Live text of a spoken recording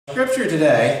Scripture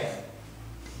today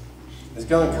is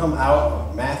going to come out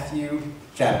of Matthew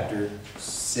chapter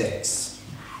 6.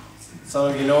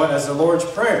 Some of you know it as the Lord's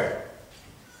Prayer.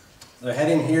 The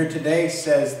heading here today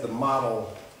says the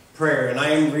model prayer, and I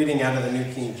am reading out of the New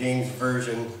King James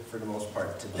Version for the most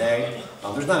part today.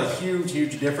 There's not a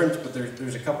huge difference, but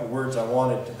there's a couple words I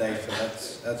wanted today, so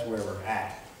that's where we're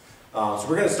at. So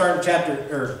we're going to start in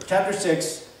chapter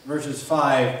 6, verses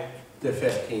 5 to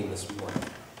 15 this morning.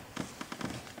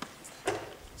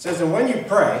 It says, "And when you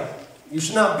pray, you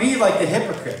should not be like the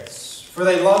hypocrites, for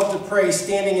they love to pray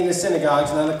standing in the synagogues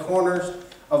and on the corners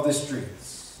of the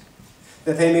streets,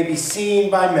 that they may be seen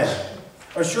by men.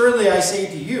 Assuredly, I say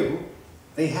to you,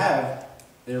 they have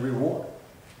their reward.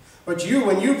 But you,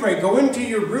 when you pray, go into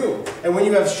your room, and when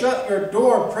you have shut your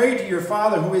door, pray to your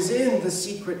Father who is in the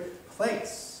secret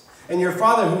place. And your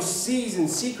Father who sees in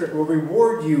secret will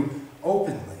reward you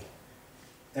openly.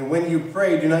 And when you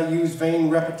pray, do not use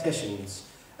vain repetitions,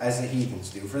 as the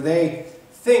heathens do, for they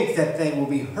think that they will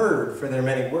be heard for their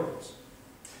many words.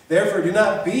 Therefore, do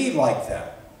not be like them,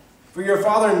 for your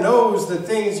Father knows the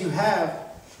things you have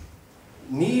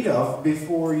need of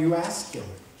before you ask Him.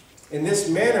 In this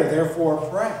manner, therefore,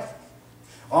 pray.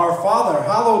 Our Father,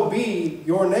 hallowed be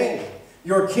your name.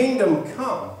 Your kingdom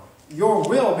come. Your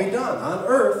will be done on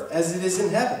earth as it is in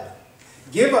heaven.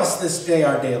 Give us this day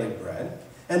our daily bread,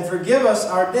 and forgive us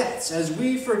our debts as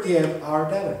we forgive our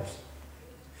debtors.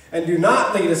 And do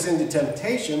not lead us into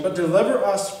temptation, but deliver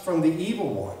us from the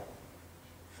evil one.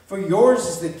 For yours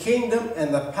is the kingdom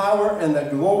and the power and the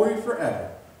glory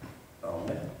forever.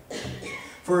 Amen.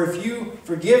 For if you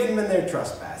forgive men their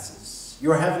trespasses,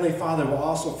 your heavenly Father will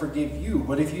also forgive you.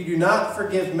 But if you do not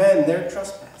forgive men their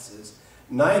trespasses,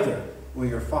 neither will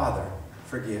your Father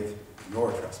forgive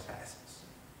your trespasses."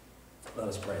 Let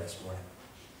us pray this morning.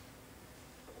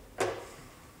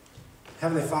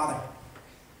 Heavenly Father,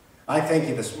 I thank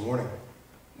you this morning,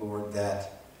 Lord,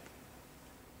 that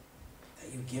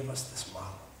you give us this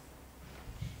model.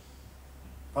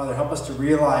 Father, help us to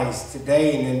realize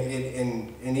today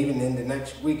and even in the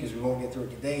next week, as we won't get through it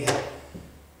today,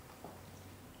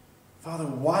 Father,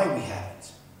 why we have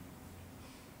it.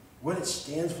 What it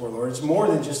stands for, Lord. It's more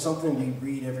than just something we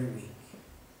read every week.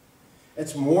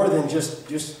 It's more than just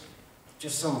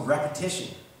some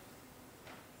repetition.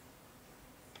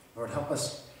 Lord, help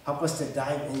us to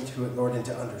dive into it, Lord, and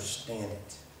to understand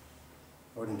it.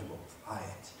 Lord, and to apply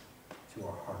it to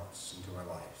our hearts and to our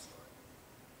lives, Lord.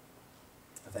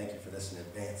 I thank you for this in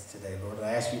advance today, Lord. And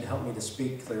I ask you to help me to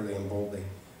speak clearly and boldly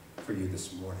for you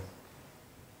this morning.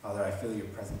 Father, I feel your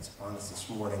presence upon us this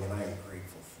morning, and I am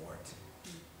grateful for it.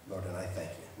 Lord, and I thank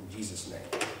you. In Jesus' name,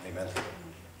 amen.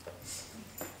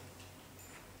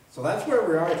 So that's where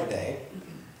we are today.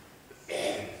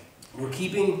 We're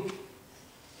keeping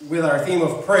with our theme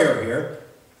of prayer here.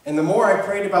 And the more I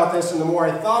prayed about this and the more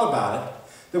I thought about it,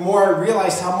 the more I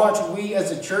realized how much we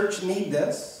as a church need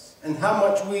this and how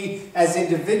much we as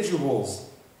individuals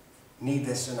need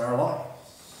this in our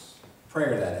lives.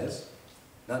 Prayer, that is.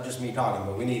 Not just me talking,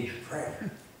 but we need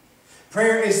prayer.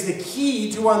 Prayer is the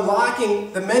key to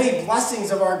unlocking the many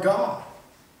blessings of our God,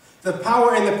 the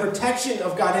power and the protection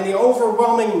of God, and the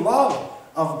overwhelming love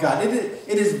of God. It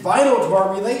is vital to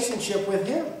our relationship with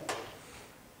Him.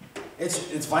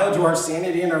 It's vital to our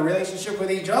sanity and our relationship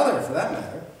with each other, for that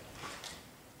matter.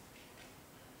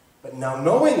 But now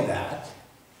knowing that,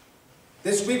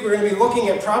 this week we're going to be looking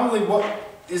at probably what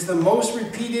is the most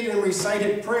repeated and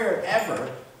recited prayer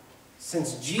ever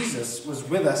since Jesus was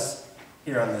with us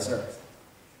here on this earth.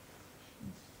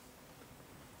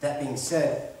 That being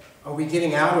said, are we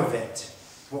getting out of it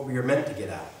what we are meant to get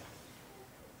out?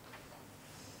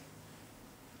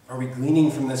 Are we gleaning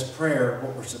from this prayer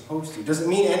what we're supposed to? Does it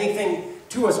mean anything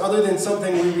to us other than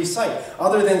something we recite?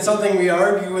 Other than something we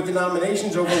argue with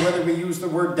denominations over whether we use the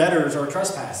word debtors or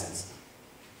trespasses?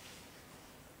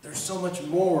 There's so much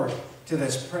more to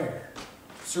this prayer.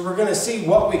 So we're going to see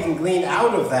what we can glean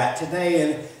out of that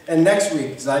today and next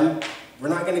week. Because we're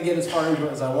not going to get as far into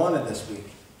it as I wanted this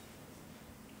week.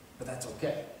 But that's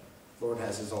okay. The Lord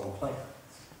has His own plan.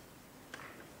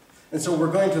 And so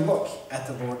we're going to look at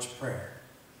the Lord's Prayer.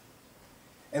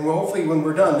 And hopefully when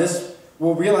we're done,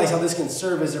 we'll realize how this can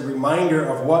serve as a reminder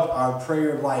of what our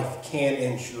prayer life can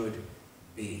and should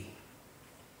be.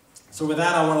 So with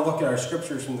that, I want to look at our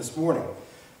scriptures from this morning.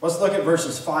 Let's look at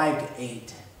verses 5 to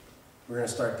 8. We're going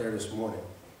to start there this morning.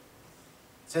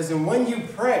 It says, "And when you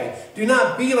pray, do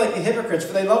not be like the hypocrites,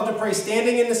 for they love to pray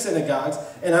standing in the synagogues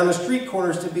and on the street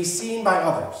corners to be seen by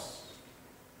others.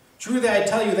 Truly I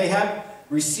tell you, they have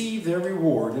received their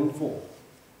reward in full.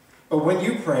 But when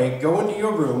you pray, go into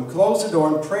your room, close the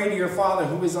door, and pray to your Father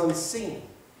who is unseen.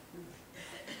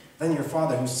 then your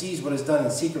Father who sees what is done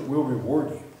in secret will reward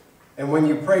you. And when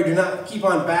you pray, do not keep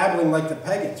on babbling like the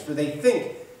pagans, for they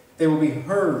think they will be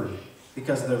heard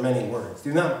because of their many words.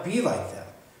 Do not be like them,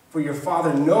 for your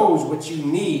Father knows what you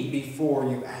need before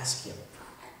you ask him.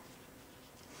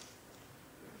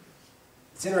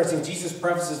 It's interesting, Jesus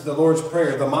prefaces the Lord's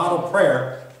Prayer, the model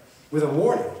prayer, with a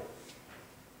warning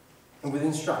and with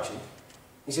instruction.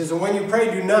 He says, and when you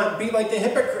pray, do not be like the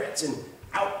hypocrites. And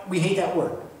we hate that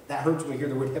word. That hurts when we hear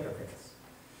the word hypocrites.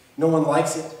 No one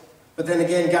likes it. But then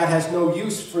again, God has no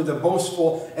use for the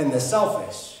boastful and the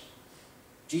selfish.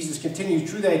 Jesus continues,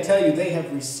 truly I tell you, they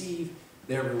have received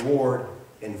their reward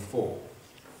in full.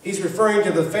 He's referring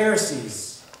to the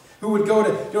Pharisees who would go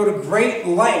to great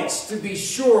lengths to be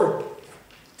sure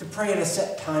to pray at a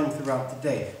set time throughout the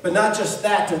day. But not just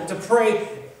that, to pray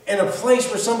in a place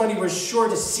where somebody was sure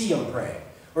to see them pray,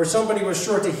 or somebody was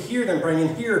sure to hear them praying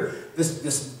and hear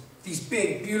these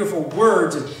big, beautiful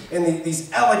words and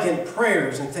these elegant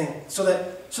prayers and things, so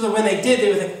that when they did,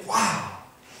 they would think, wow,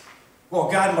 well,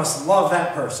 God must love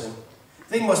that person.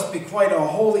 They must be quite a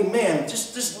holy man.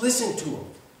 Just listen to them.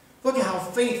 Look at how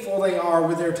faithful they are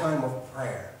with their time of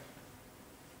prayer.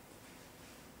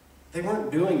 They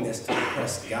weren't doing this to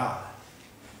impress God.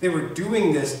 They were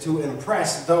doing this to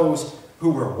impress those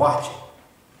who were watching.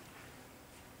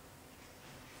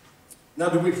 Now,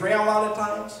 do we pray out loud at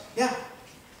times? Yeah.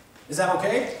 Is that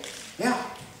okay? Yeah.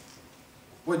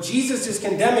 What Jesus is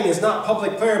condemning is not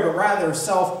public prayer, but rather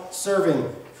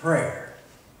self-serving prayer.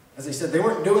 As I said, they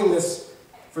weren't doing this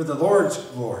for the Lord's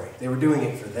glory. They were doing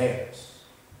it for theirs.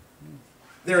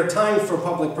 There are times for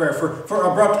public prayer, for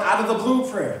abrupt,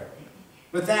 out-of-the-blue prayer.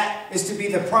 But that is to be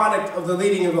the product of the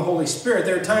leading of the Holy Spirit.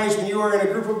 There are times when you are in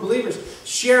a group of believers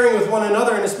sharing with one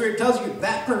another and the Spirit tells you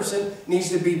that person needs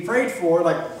to be prayed for,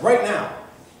 like right now.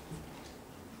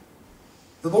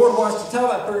 The Lord wants to tell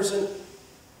that person,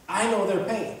 I know their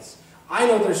pains. I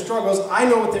know their struggles. I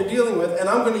know what they're dealing with, and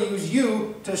I'm going to use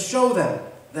you to show them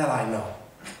that I know.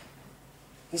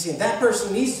 He's saying that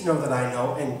person needs to know that I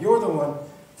know, and you're the one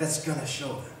that's going to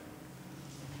show them.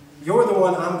 You're the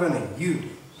one I'm going to use.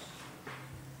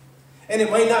 And it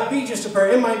might not be just a prayer.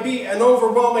 It might be an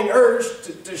overwhelming urge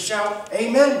to shout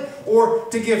amen or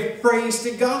to give praise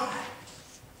to God.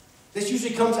 This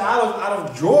usually comes out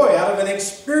of joy, out of an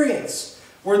experience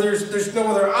where there's no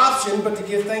other option but to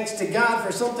give thanks to God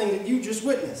for something that you just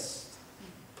witnessed.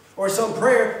 Or some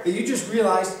prayer that you just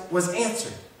realized was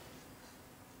answered.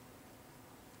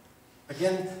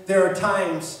 Again, there are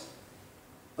times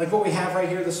like what we have right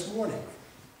here this morning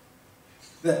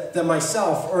that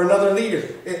myself or another leader,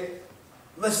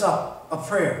 lifts up a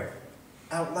prayer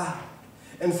out loud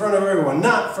in front of everyone.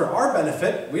 Not for our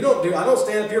benefit. I don't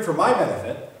stand up here for my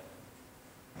benefit.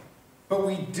 But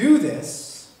we do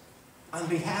this on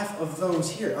behalf of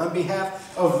those here, on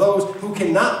behalf of those who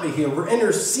cannot be here. We're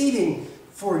interceding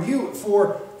for you,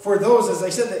 for those, as I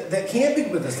said, that can't be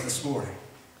with us this morning.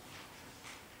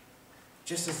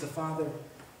 Just as the Father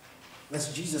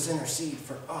lets Jesus intercede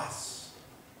for us.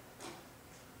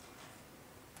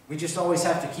 We just always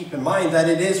have to keep in mind that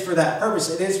it is for that purpose.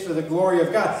 It is for the glory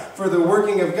of God, for the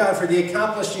working of God, for the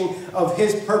accomplishing of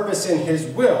His purpose and His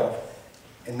will,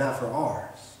 and not for ours.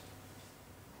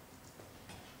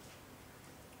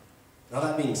 Now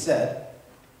that being said,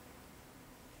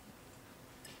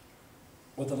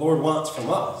 what the Lord wants from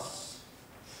us,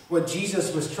 what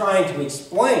Jesus was trying to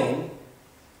explain,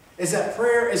 is that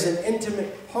prayer is an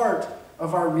intimate part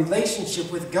of our relationship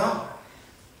with God.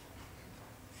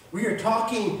 We are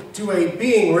talking to a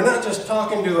being. We're not just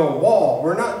talking to the wall.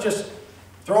 We're not just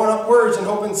throwing up words and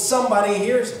hoping somebody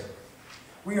hears it.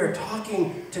 We are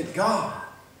talking to God.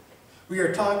 We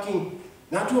are talking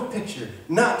not to a picture,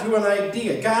 not to an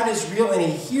idea. God is real and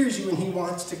He hears you and He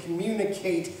wants to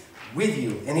communicate with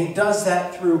you. And He does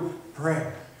that through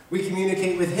prayer. We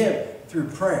communicate with Him through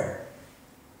prayer.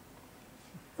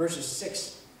 Verses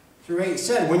 6 through 8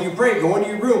 said, when you pray, go into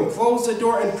your room, close the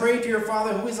door, and pray to your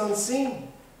Father who is unseen.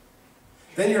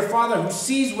 Then your Father who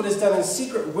sees what is done in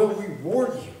secret will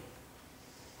reward you.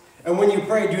 And when you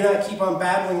pray, do not keep on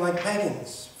babbling like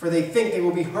pagans, for they think they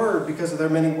will be heard because of their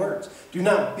many words. Do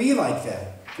not be like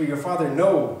them, for your Father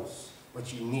knows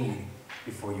what you need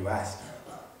before you ask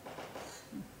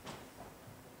Him.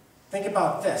 Think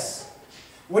about this.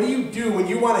 What do you do when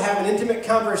you want to have an intimate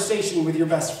conversation with your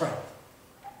best friend?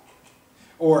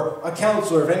 Or a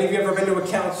counselor, if any of you have ever been to a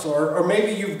counselor, or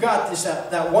maybe you've got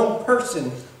that one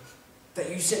person that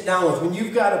you sit down with when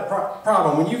you've got a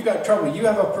problem, when you've got trouble, you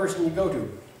have a person you go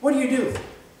to. What do?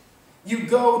 You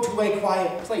go to a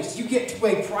quiet place. You get to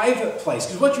a private place.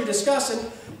 Because what you're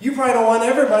discussing, you probably don't want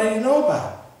everybody to know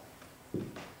about.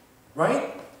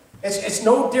 Right? It's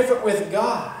no different with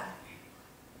God.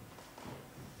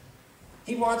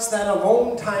 He wants that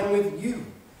alone time with you.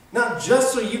 Not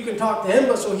just so you can talk to him,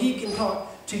 but so he can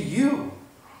talk to you.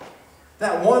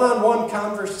 That one-on-one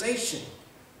conversation.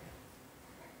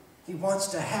 He wants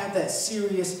to have that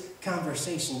serious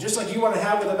conversation. Just like you want to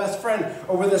have with a best friend,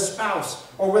 or with a spouse,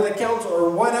 or with a counselor,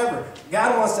 or whatever.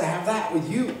 God wants to have that with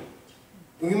you.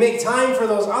 We make time for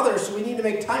those others, so we need to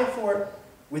make time for it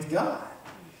with God.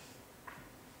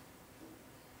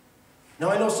 Now,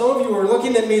 I know some of you are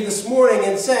looking at me this morning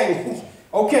and saying,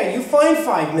 okay, you find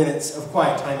 5 minutes of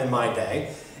quiet time in my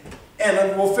day,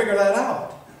 and we'll figure that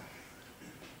out.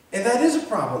 And that is a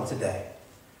problem today.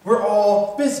 We're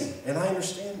all busy, and I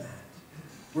understand that.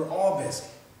 We're all busy.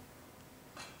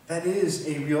 That is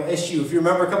a real issue. If you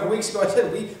remember a couple weeks ago, I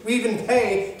said we even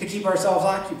pay to keep ourselves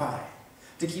occupied,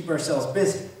 to keep ourselves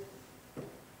busy.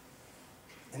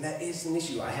 And that is an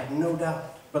issue, I have no doubt.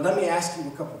 But let me ask you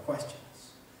a couple questions.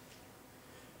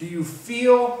 Do you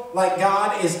feel like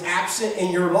God is absent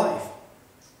in your life?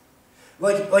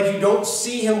 Like you don't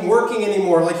see him working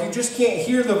anymore, like you just can't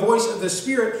hear the voice of the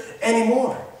Spirit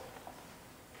anymore?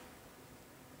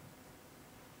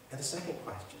 And the second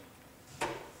question,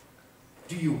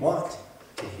 do you want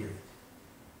to hear it?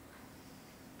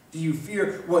 Do you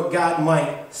fear what God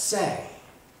might say?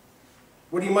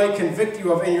 What he might convict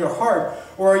you of in your heart?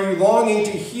 Or are you longing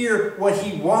to hear what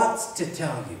he wants to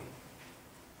tell you?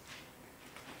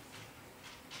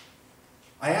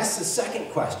 I asked the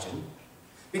second question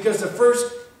because the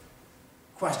first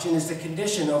question is the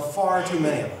condition of far too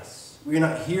many of us. We're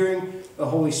not hearing the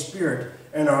Holy Spirit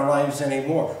in our lives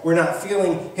anymore. We're not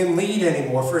feeling him lead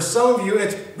anymore. For some of you,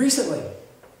 it's recently.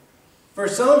 For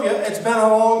some of you, it's been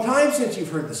a long time since you've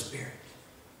heard the Spirit.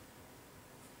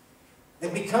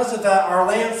 And because of that, our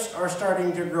lamps are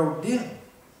starting to grow dim.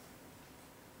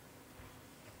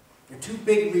 There are two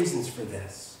big reasons for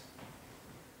this.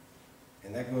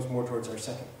 And that goes more towards our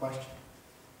second question.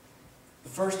 The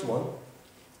first one,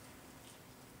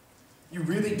 you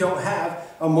really don't have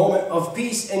a moment of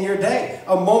peace in your day,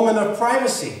 a moment of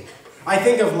privacy. I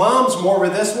think of moms more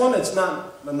with this one.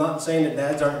 I'm not saying that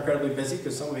dads aren't incredibly busy,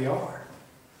 because some of you are.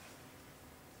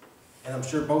 And I'm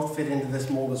sure both fit into this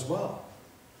mold as well.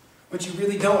 But you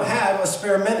really don't have a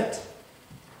spare minute.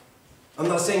 I'm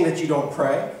not saying that you don't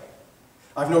pray.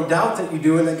 I've no doubt that you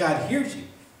do and that God hears you.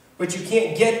 But you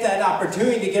can't get that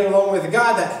opportunity to get along with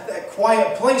God, that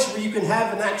quiet place where you can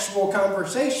have an actual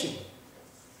conversation.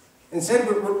 Instead,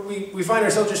 we find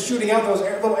ourselves just shooting out those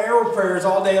little arrow prayers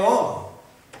all day long.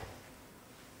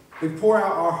 We pour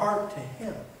out our heart to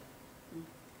him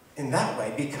in that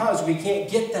way because we can't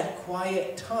get that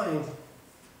quiet time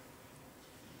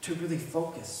to really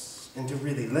focus and to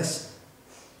really listen.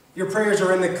 Your prayers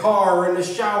are in the car or in the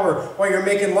shower while you're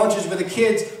making lunches with the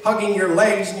kids, hugging your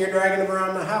legs and you're dragging them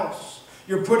around the house.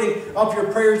 You're putting up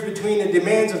your prayers between the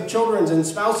demands of children and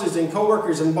spouses and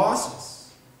coworkers and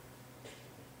bosses.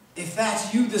 If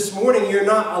that's you this morning, you're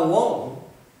not alone.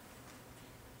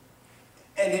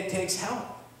 And it takes help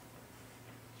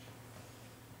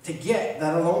to get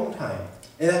that alone time.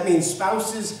 And that means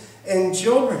spouses and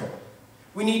children.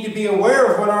 We need to be aware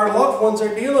of what our loved ones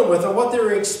are dealing with and what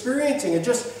they're experiencing and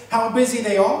just how busy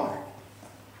they are.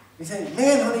 You think,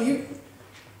 man, honey,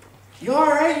 you all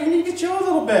right? You need to chill a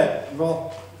little bit.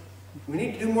 Well, we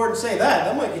need to do more than say that.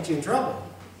 That might get you in trouble.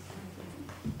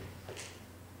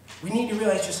 We need to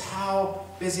realize just how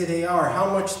busy they are,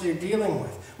 how much they're dealing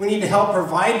with. We need to help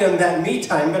provide them that me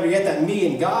time, better yet, that me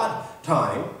and God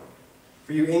time.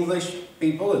 For you English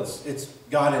people, it's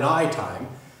God and I time.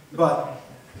 But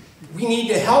we need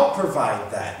to help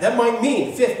provide that. That might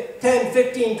mean 10,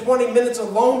 15, 20 minutes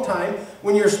alone time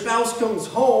when your spouse comes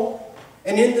home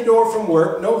and in the door from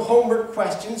work, no homework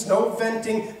questions, no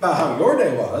venting about how your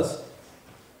day was.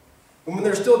 And when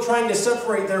they're still trying to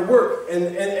separate their work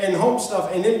and home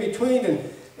stuff and in between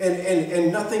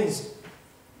and nothing's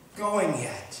going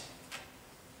yet.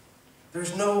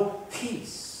 There's no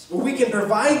peace. Well, we can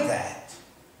provide that.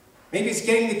 Maybe it's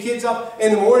getting the kids up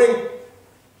in the morning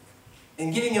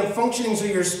and getting them functioning so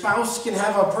your spouse can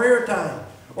have a prayer time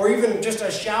or even just a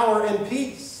shower in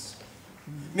peace.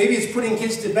 Maybe it's putting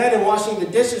kids to bed and washing the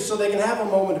dishes so they can have a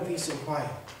moment of peace and quiet.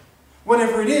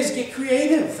 Whatever it is, get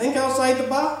creative. Think outside the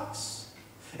box.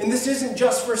 And this isn't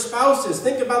just for spouses.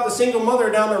 Think about the single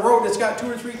mother down the road that's got 2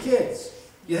 or 3 kids.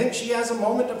 You think she has a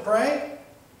moment to pray?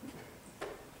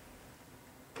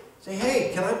 Say,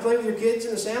 hey, can I play with your kids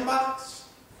in the sandbox?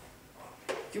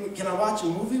 Can I watch a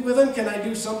movie with them? Can I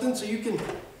do something so you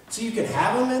can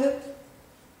have a minute?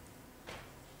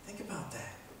 Think about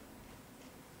that.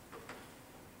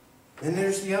 Then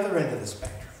there's the other end of the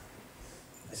spectrum.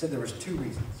 I said there was 2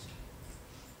 reasons.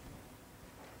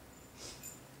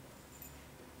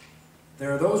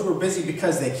 There are those who are busy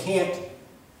because they can't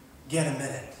get a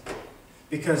minute,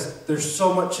 because there's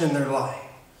so much in their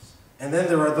lives. And then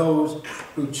there are those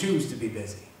who choose to be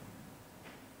busy.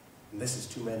 And this is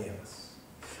too many of us.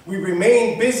 We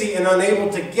remain busy and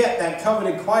unable to get that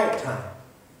coveted quiet time.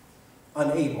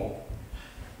 Unable.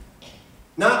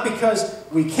 Not because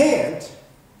we can't,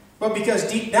 but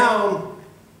because deep down,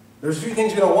 there's a few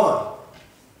things we don't want.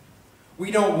 We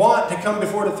don't want to come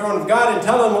before the throne of God and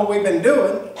tell Him what we've been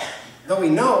doing, though He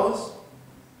knows.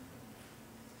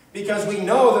 Because we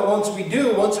know that once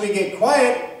we get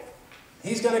quiet,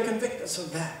 He's going to convict us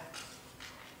of that.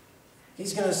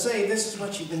 He's going to say, this is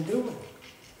what you've been doing.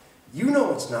 You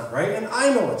know it's not right, and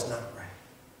I know it's not right.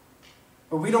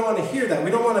 But we don't want to hear that. We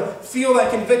don't want to feel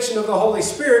that conviction of the Holy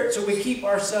Spirit, so we keep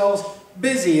ourselves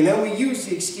busy. And then we use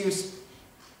the excuse,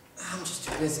 I'm just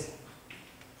too busy.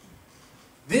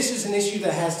 This is an issue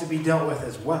that has to be dealt with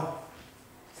as well.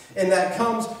 And that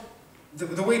comes,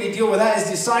 the way to deal with that is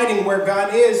deciding where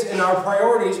God is in our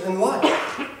priorities in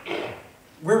life.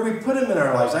 Where we put Him in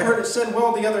our lives. I heard it said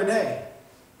well the other day,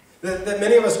 that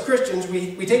many of us Christians,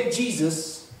 we take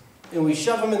Jesus and we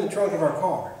shove Him in the trunk of our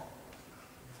car.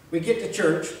 We get to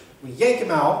church, we yank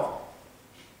Him out,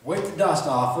 wipe the dust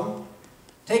off Him,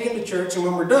 take Him to church, and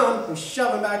when we're done, we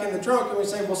shove Him back in the trunk and we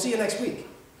say, we'll see you next week.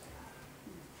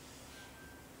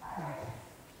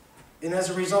 And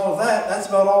as a result of that, that's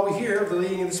about all we hear of the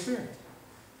leading of the Spirit.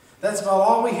 That's about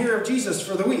all we hear of Jesus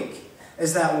for the week,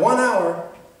 is that 1 hour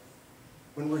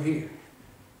when we're here.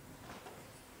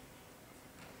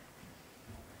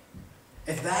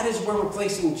 If that is where we're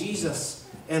placing Jesus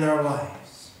in our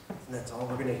lives, then that's all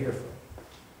we're going to hear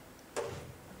from.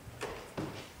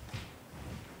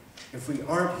 If we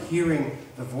aren't hearing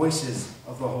the voices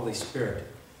of the Holy Spirit,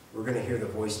 we're going to hear the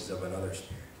voices of another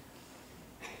spirit.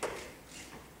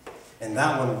 And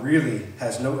that one really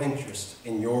has no interest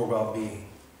in your well-being,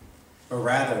 but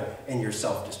rather in your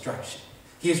self-destruction.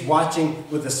 He is watching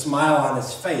with a smile on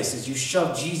his face as you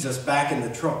shove Jesus back in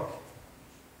the trunk.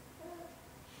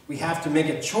 We have to make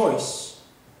a choice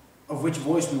of which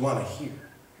voice we want to hear,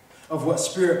 of what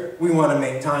spirit we want to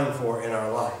make time for in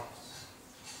our lives.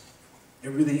 It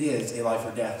really is a life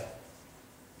or death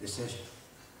decision.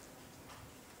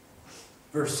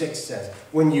 Verse 6 says,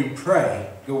 when you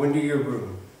pray, go into your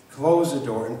room, close the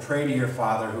door, and pray to your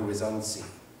Father who is unseen.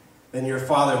 Then your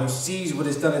Father who sees what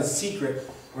is done in secret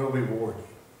will reward you.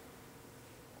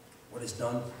 What is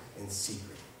done in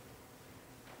secret.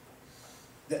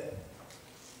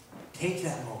 Take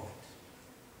that moment.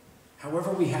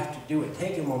 However we have to do it,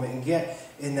 take a moment and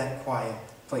get in that quiet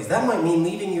place. That might mean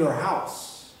leaving your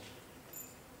house.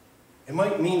 It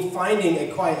might mean finding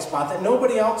a quiet spot that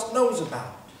nobody else knows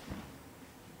about.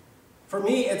 For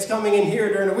me, it's coming in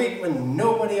here during the week when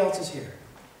nobody else is here.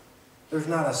 There's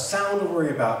not a sound to worry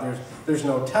about. There's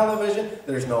no television.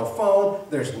 There's no phone.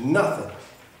 There's nothing.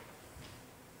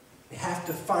 We have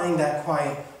to find that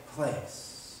quiet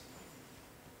place.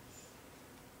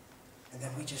 And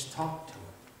then we just talk to Him.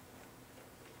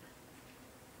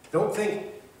 Don't think,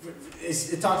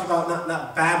 it talks about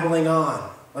not babbling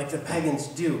on like the pagans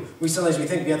do. Sometimes we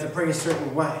think we have to pray a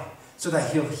certain way so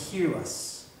that He'll hear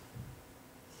us.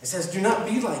 It says, do not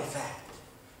be like that.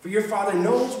 For your Father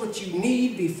knows what you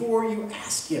need before you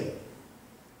ask Him.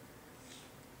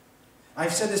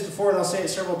 I've said this before and I'll say it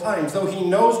several times. Though He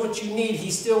knows what you need,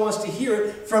 He still wants to hear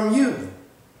it from you.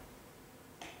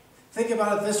 Think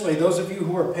about it this way, those of you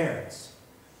who are parents.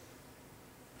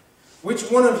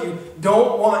 Which one of you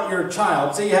don't want your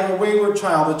child, say you have a wayward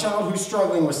child, a child who's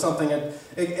struggling with something, and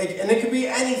it could be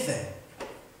anything.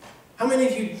 How many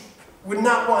of you would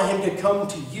not want him to come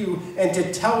to you and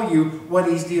to tell you what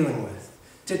he's dealing with?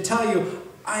 To tell you,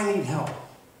 I need help.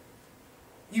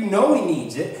 You know he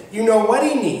needs it. You know what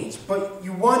he needs. But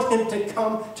you want him to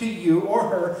come to you or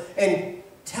her and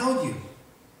tell you.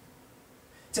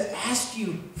 To ask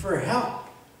you for help.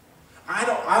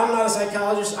 I'm not a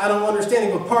psychologist. I don't understand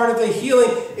it. But part of the healing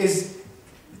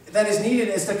that is needed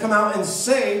is to come out and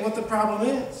say what the problem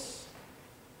is.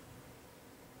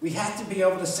 We have to be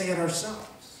able to say it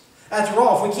ourselves. After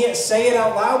all, if we can't say it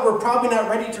out loud, we're probably not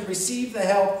ready to receive the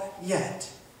help yet.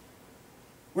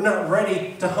 We're not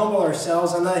ready to humble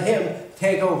ourselves and let Him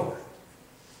take over.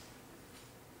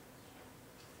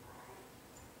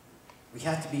 We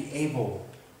have to be able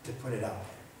to put it out there.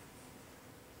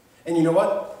 And you know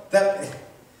what?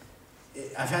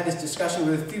 I've had this discussion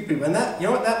with a few people, and that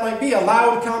might be a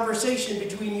loud conversation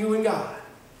between you and God.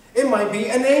 It might be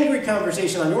an angry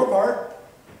conversation on your part,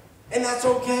 and that's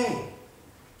okay.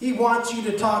 He wants you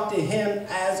to talk to Him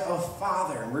as a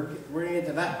father, and we're going to get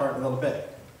to that part in a little bit.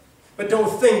 But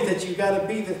don't think that you got to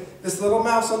be this little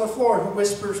mouse on the floor who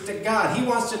whispers to God. He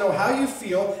wants to know how you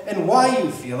feel and why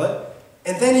you feel it,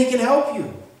 and then he can help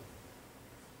you.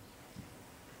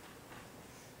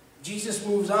 Jesus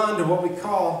moves on to what we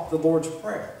call the Lord's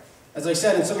Prayer. As I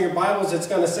said, in some of your Bibles, it's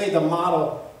going to say the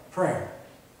model prayer.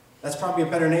 That's probably a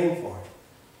better name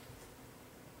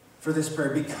for this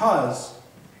prayer, because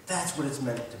that's what it's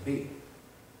meant to be.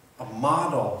 A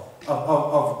model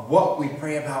of what we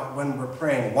pray about when we're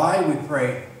praying, why we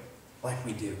pray like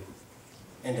we do,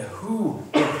 and to who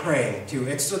we're praying to.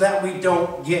 It's so that we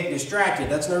don't get distracted.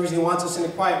 That's another reason he wants us in a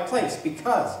quiet place,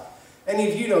 because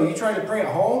any of you know, you try to pray at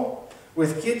home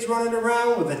with kids running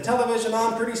around, with the television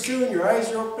on, pretty soon your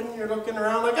eyes are open, you're looking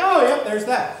around like, oh, yep, there's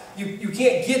that. You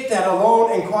can't get that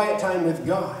alone and quiet time with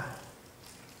God.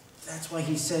 That's why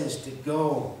he says to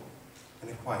go in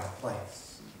a quiet place.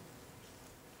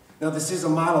 Now, this is a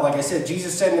model, like I said.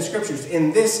 Jesus said in the Scriptures,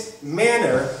 in this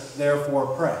manner,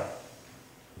 therefore, pray.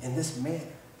 In this manner.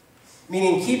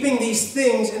 Meaning keeping these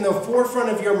things in the forefront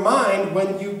of your mind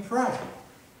when you pray.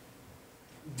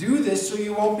 Do this so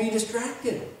you won't be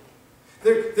distracted.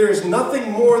 There is nothing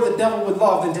more the devil would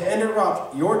love than to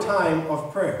interrupt your time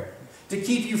of prayer, to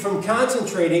keep you from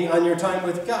concentrating on your time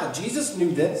with God. Jesus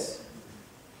knew this.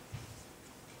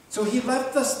 So he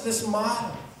left us this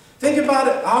model. Think about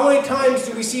it. How many times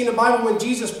do we see in the Bible when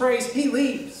Jesus prays, he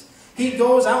leaves. He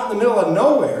goes out in the middle of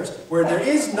nowhere where there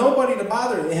is nobody to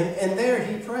bother him, and there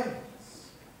he prays.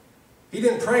 He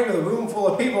didn't pray with a room full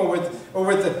of people or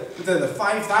with the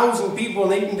 5,000 people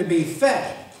needing to be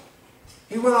fed.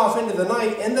 He went off into the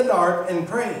night in the dark and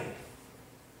prayed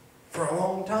for a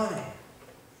long time.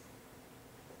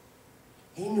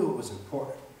 He knew it was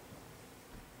important.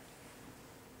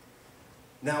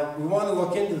 Now, we want to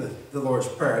look into the Lord's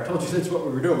Prayer. I told you that's what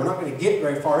we were doing. We're not going to get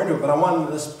very far into it, but I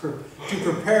wanted us to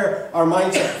prepare our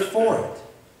mindset for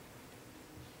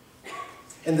it.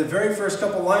 And the very first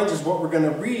couple lines is what we're going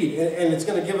to read, and it's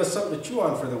going to give us something to chew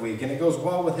on for the week, and it goes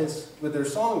well with their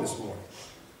song this morning.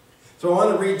 So I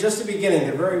want to read just the beginning,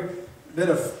 the very bit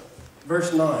of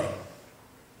verse 9. It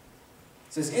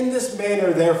says, in this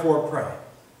manner, therefore, pray.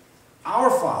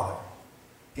 Our Father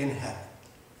in heaven,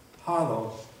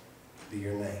 hallowed be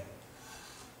your name.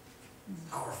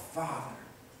 Our Father.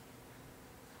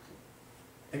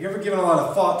 Have you ever given a lot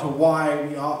of thought to why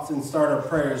we often start our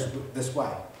prayers this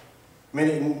way? I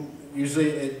mean,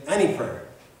 usually any prayer,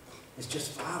 it's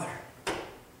just Father.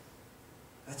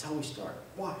 That's how we start.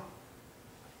 Why?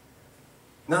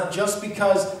 Not just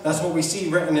because that's what we see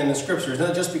written in the Scriptures,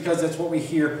 not just because that's what we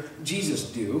hear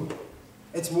Jesus do.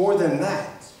 It's more than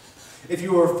that. If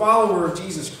you are a follower of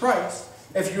Jesus Christ,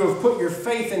 if you have put your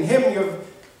faith in him,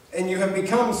 and you have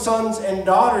become sons and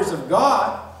daughters of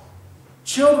God,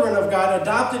 children of God,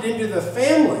 adopted into the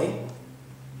family,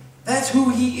 that's who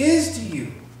he is to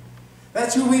you.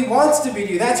 That's who he wants to be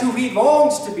to you. That's who he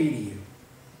longs to be to you.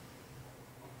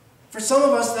 For some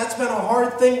of us, that's been a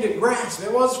hard thing to grasp.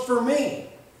 It was for me.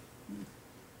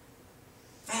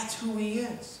 That's who he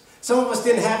is. Some of us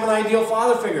didn't have an ideal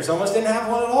father figure. Some of us didn't have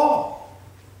one at all.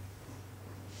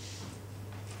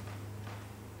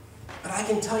 But I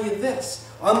can tell you this.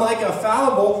 Unlike a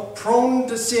fallible, prone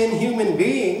to sin human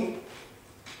being,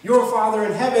 your Father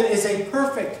in heaven is a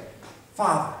perfect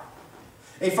Father.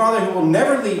 A Father who will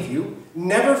never leave you,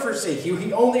 never forsake you.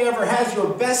 He only ever has your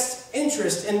best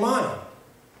interest in mind.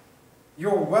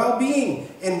 Your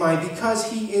well-being in mind,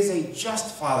 because he is a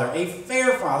just Father, a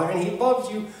fair Father, and he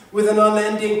loves you with an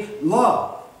unending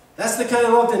love. That's the kind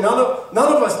of love that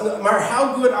none of us, no matter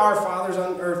how good our fathers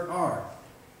on earth are,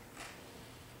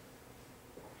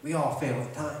 we all fail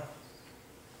at times.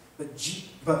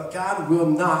 But God will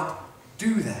not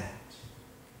do that.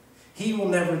 He will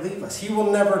never leave us. He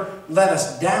will never let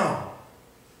us down.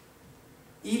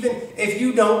 Even if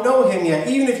you don't know him yet,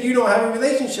 even if you don't have a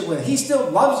relationship with him, he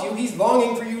still loves you. He's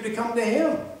longing for you to come to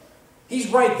him. He's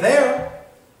right there.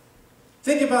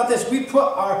 Think about this. We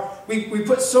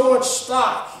put so much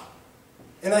stock,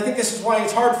 and I think this is why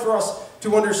it's hard for us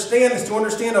to understand this, to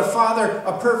understand a father,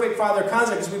 a perfect father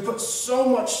concept, because we put so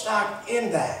much stock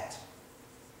in that,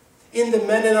 in the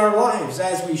men in our lives,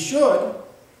 as we should,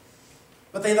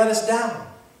 but they let us down.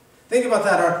 Think about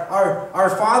that. Our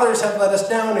fathers have let us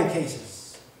down in cases.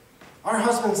 Our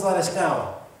husbands let us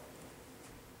down.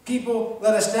 People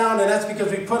let us down, and that's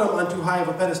because we put them on too high of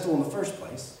a pedestal in the first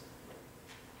place.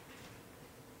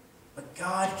 But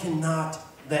God cannot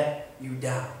let you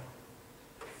down.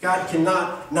 God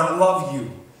cannot not love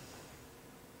you.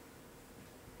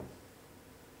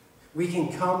 We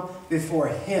can come before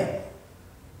him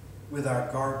with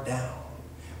our guard down.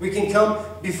 We can come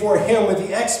before Him with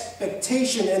the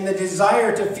expectation and the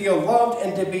desire to feel loved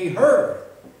and to be heard,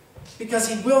 because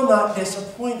He will not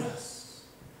disappoint us.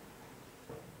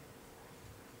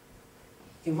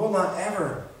 He will not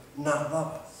ever not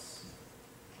love us.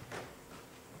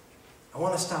 I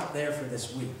want to stop there for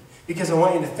this week, because I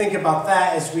want you to think about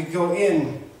that as we go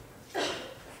in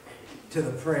to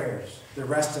the prayers, the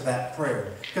rest of that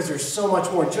prayer, because there's so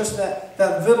much more. Just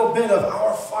that little bit of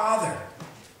our Father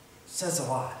says a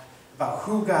lot about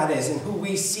who God is and who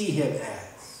we see Him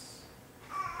as,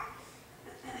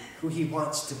 who He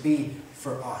wants to be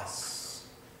for us.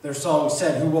 Their song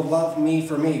said, "Who will love me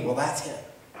for me?" Well, that's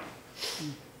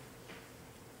Him.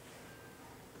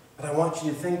 But I want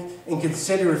you to think and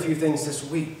consider a few things this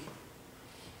week.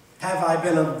 Have I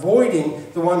been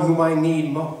avoiding the one whom I need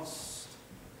most?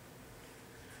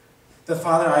 The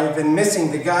Father I have been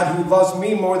missing, the God who loves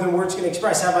me more than words can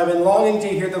express. Have I been longing to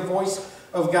hear the voice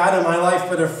of God in my life,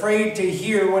 but afraid to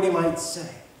hear what He might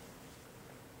say?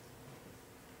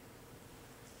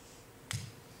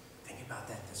 Think about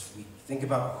that this week. Think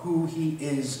about who He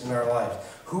is in our lives.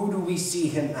 Who do we see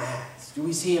Him as? Do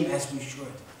we see Him as we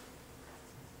should?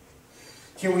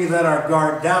 Can we let our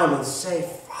guard down and say,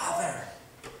 Father,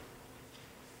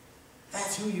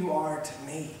 that's who you are to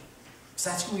me. Because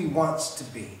that's who He wants to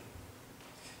be.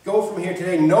 Go from here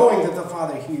today knowing that the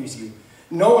Father hears you,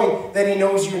 knowing that He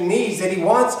knows your needs, that He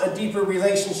wants a deeper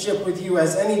relationship with you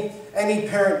as any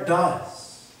parent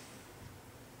does.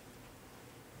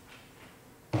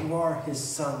 You are His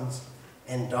sons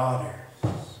and daughters.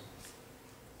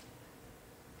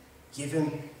 Give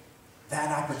Him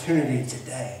that opportunity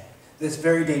today, this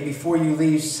very day, before you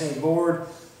leave. Say, Lord,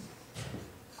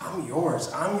 I'm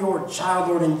yours. I'm your child,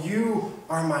 Lord, and you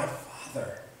are my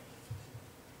Father.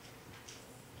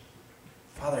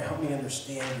 Father, help me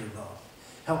understand your love.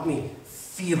 Help me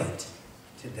feel it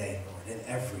today, Lord, and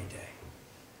every day.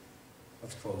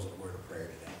 Let's close with a word of prayer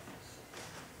today.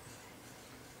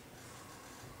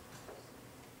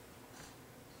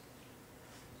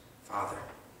 Father,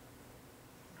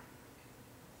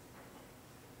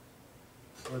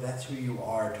 Lord, that's who you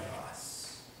are to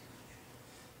us.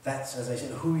 That's, as I said,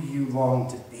 who you long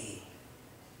to be.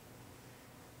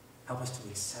 Help us to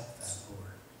accept that, Lord.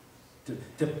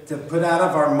 To put out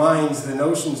of our minds the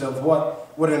notions of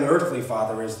what an earthly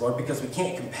father is, Lord, because we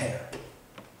can't compare.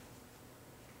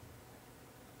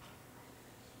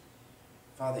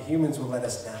 Father, humans will let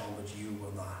us down, but you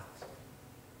will not.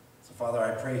 So, Father,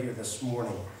 I pray here this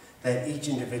morning that each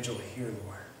individual here,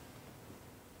 Lord,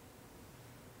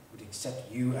 would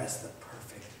accept you as the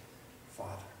perfect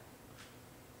Father.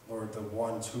 Lord, the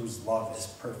ones whose love is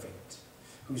perfect,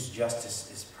 whose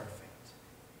justice is perfect.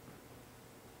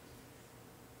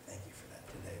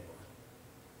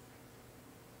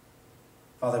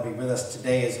 Father, be with us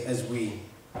today as we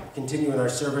continue in our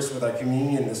service with our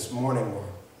communion this morning, Lord.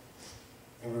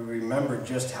 And we remember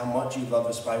just how much you love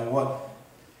us by what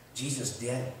Jesus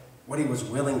did, what He was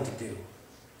willing to do,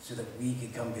 so that we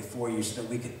could come before you, so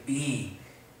that we could be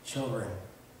children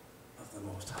of the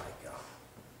Most High God.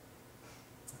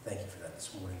 Thank you for that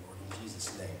this morning, Lord. In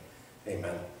Jesus' name,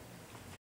 amen.